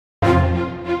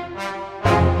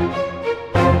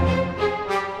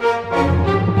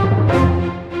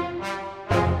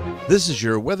This is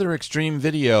your Weather Extreme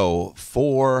video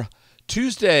for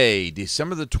Tuesday,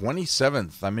 December the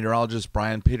 27th. I'm meteorologist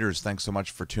Brian Peters. Thanks so much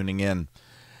for tuning in.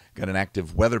 Got an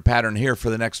active weather pattern here for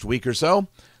the next week or so.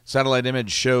 Satellite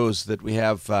image shows that we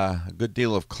have a good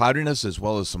deal of cloudiness as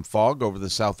well as some fog over the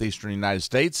southeastern United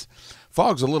States.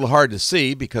 Fog's a little hard to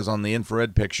see because on the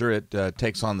infrared picture it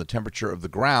takes on the temperature of the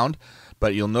ground,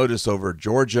 but you'll notice over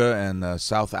Georgia and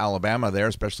South Alabama there,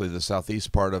 especially the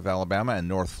southeast part of Alabama and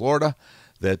North Florida,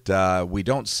 that we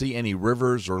don't see any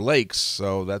rivers or lakes,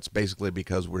 so that's basically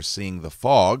because we're seeing the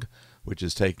fog, which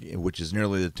is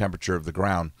nearly the temperature of the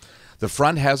ground. The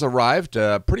front has arrived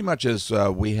pretty much as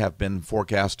we have been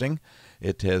forecasting.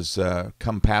 It has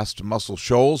come past Muscle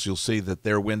Shoals. You'll see that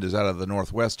their wind is out of the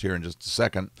northwest here in just a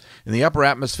second. In the upper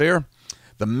atmosphere,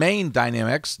 the main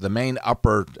dynamics, the main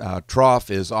upper trough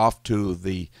is off to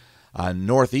the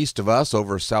northeast of us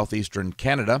over southeastern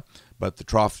Canada, but the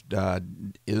trough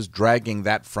is dragging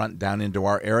that front down into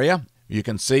our area. You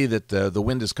can see that the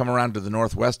wind has come around to the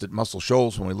northwest at Muscle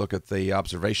Shoals when we look at the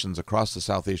observations across the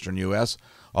southeastern U.S.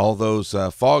 All those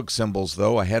fog symbols,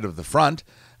 though, ahead of the front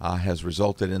has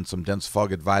resulted in some dense fog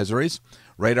advisories.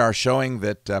 Radar showing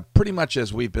that pretty much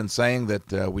as we've been saying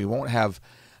that we won't have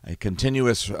a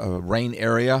continuous rain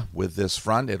area with this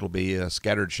front. It'll be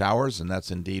scattered showers, and that's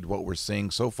indeed what we're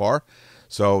seeing so far.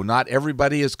 So not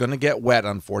everybody is going to get wet,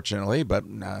 unfortunately, but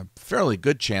a fairly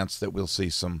good chance that we'll see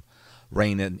some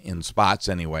rain in spots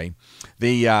anyway.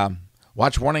 The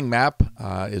watch warning map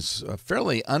is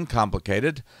fairly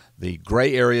uncomplicated. The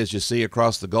gray areas you see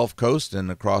across the Gulf Coast and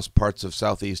across parts of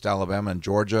southeast Alabama and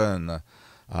Georgia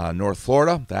and North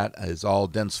Florida, that is all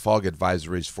dense fog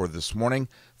advisories for this morning.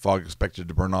 Fog expected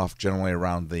to burn off generally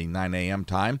around the 9 a.m.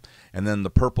 time. And then the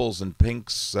purples and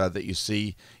pinks that you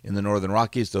see in the northern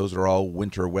Rockies, those are all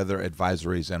winter weather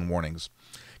advisories and warnings.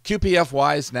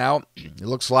 QPF-wise now, it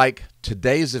looks like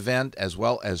today's event as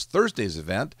well as Thursday's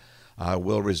event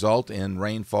will result in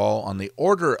rainfall on the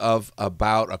order of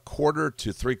about 1/4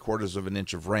 to 3/4 of an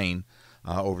inch of rain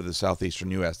over the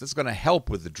southeastern U.S. That's going to help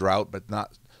with the drought, but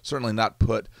certainly not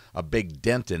put a big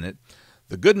dent in it.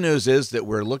 The good news is that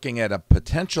we're looking at a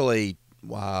potentially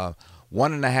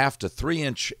 1.5 to 3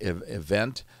 inch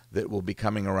event that will be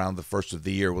coming around the first of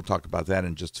the year. We'll talk about that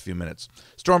in just a few minutes.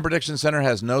 Storm Prediction Center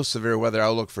has no severe weather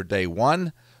outlook for day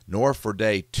 1, nor for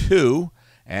day 2,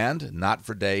 and not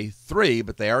for day 3,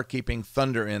 but they are keeping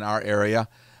thunder in our area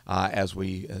as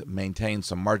we maintain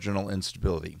some marginal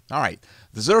instability. All right,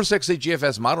 the 060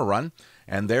 GFS model run,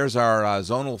 and there's our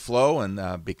zonal flow,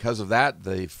 and because of that,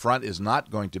 the front is not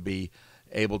going to be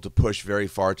able to push very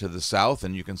far to the south,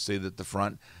 and you can see that the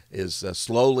front is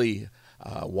slowly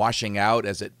washing out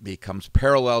as it becomes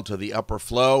parallel to the upper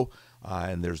flow,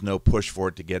 and there's no push for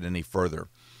it to get any further.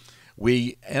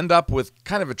 We end up with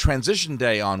kind of a transition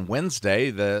day on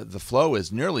Wednesday. The flow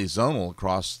is nearly zonal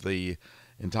across the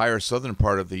entire southern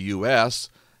part of the U.S.,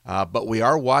 but we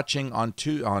are watching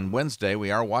on Wednesday,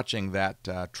 we are watching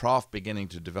that trough beginning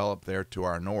to develop there to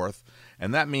our north,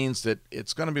 and that means that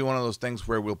it's going to be one of those things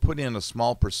where we'll put in a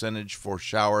small percentage for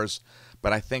showers,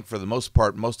 but I think for the most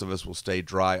part, most of us will stay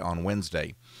dry on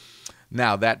Wednesday.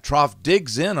 Now, that trough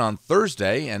digs in on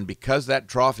Thursday, and because that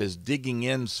trough is digging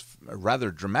in rather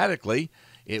dramatically,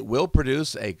 it will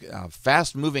produce a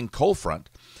fast-moving cold front.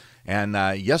 And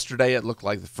yesterday, it looked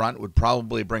like the front would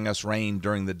probably bring us rain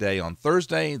during the day on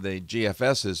Thursday. The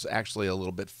GFS is actually a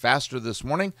little bit faster this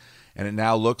morning, and it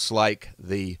now looks like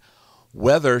the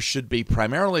weather should be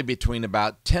primarily between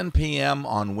about 10 p.m.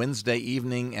 on Wednesday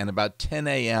evening and about 10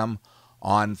 a.m.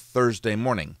 on Thursday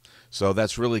morning. So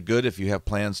that's really good if you have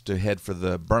plans to head for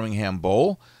the Birmingham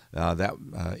Bowl. That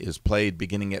is played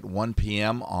beginning at 1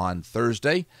 p.m. on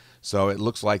Thursday. So it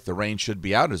looks like the rain should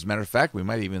be out. As a matter of fact, we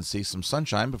might even see some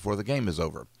sunshine before the game is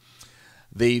over.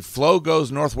 The flow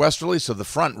goes northwesterly, so the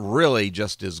front really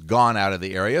just is gone out of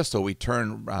the area. So we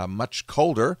turn much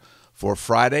colder for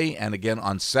Friday and again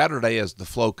on Saturday as the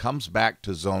flow comes back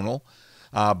to zonal.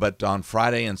 But on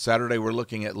Friday and Saturday, we're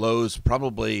looking at lows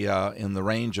probably in the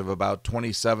range of about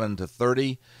 27 to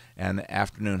 30 and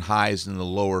afternoon highs in the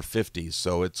lower 50s.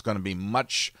 So it's going to be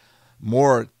much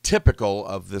more typical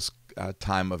of this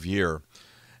time of year.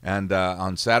 And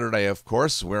on Saturday, of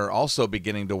course, we're also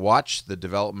beginning to watch the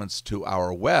developments to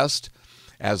our west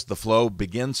as the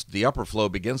upper flow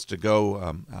begins to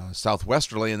go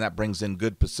southwesterly, and that brings in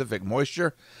good Pacific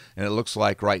moisture. And it looks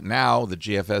like right now the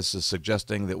GFS is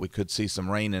suggesting that we could see some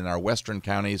rain in our western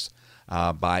counties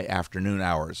by afternoon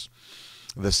hours.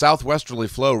 The southwesterly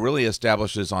flow really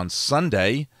establishes on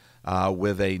Sunday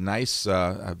with a nice,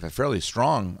 fairly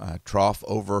strong trough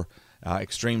over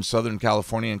extreme southern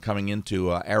California and coming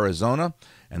into Arizona.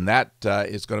 and that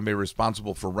is going to be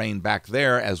responsible for rain back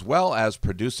there, as well as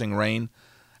producing rain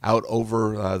out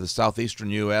over the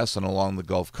southeastern U.S. and along the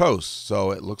Gulf Coast.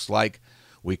 So it looks like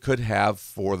we could have,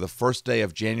 for the first day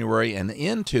of January and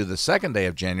into the second day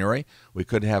of January, we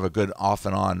could have a good off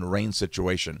and on rain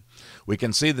situation. We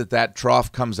can see that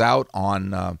trough comes out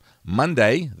on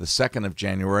Monday, the 2nd of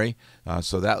January,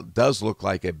 so that does look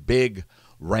like a big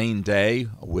rain day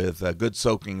with good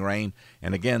soaking rain.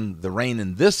 And again, the rain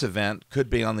in this event could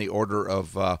be on the order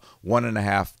of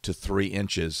 1.5 to 3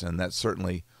 inches, and that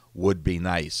certainly would be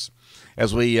nice.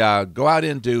 As we go out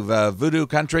into voodoo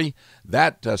country,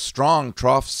 that strong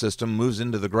trough system moves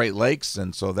into the Great Lakes,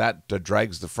 and so that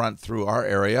drags the front through our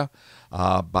area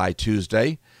by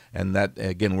Tuesday. And that,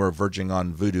 again, we're verging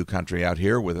on voodoo country out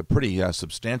here with a pretty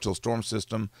substantial storm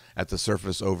system at the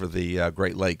surface over the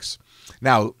Great Lakes.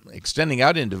 Now, extending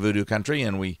out into voodoo country,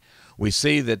 and we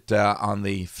see that on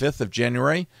the 5th of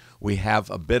January, we have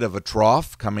a bit of a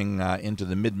trough coming into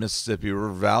the mid-Mississippi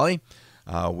River Valley.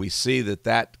 We see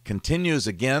that continues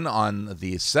again on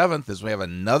the 7th as we have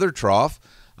another trough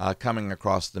coming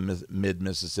across the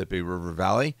mid-Mississippi River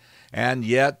Valley. And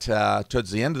yet,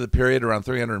 towards the end of the period, around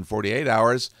 348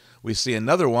 hours, we see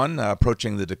another one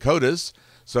approaching the Dakotas.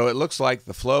 So it looks like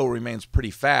the flow remains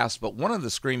pretty fast. But one of the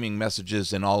screaming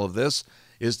messages in all of this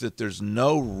is that there's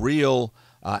no real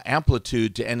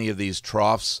amplitude to any of these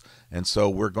troughs. And so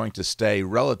we're going to stay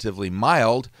relatively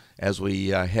mild as we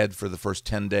head for the first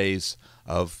 10 days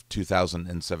of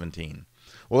 2017.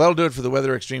 Well, that'll do it for the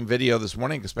Weather Xtreme video this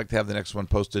morning. Expect to have the next one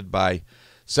posted by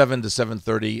 7 to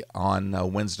 7:30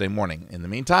 on Wednesday morning. In the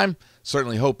meantime,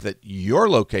 certainly hope that your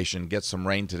location gets some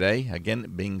rain today.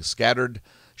 Again, being scattered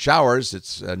showers,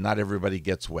 it's not everybody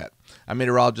gets wet. I'm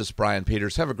meteorologist Brian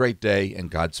Peters. Have a great day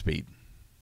and Godspeed.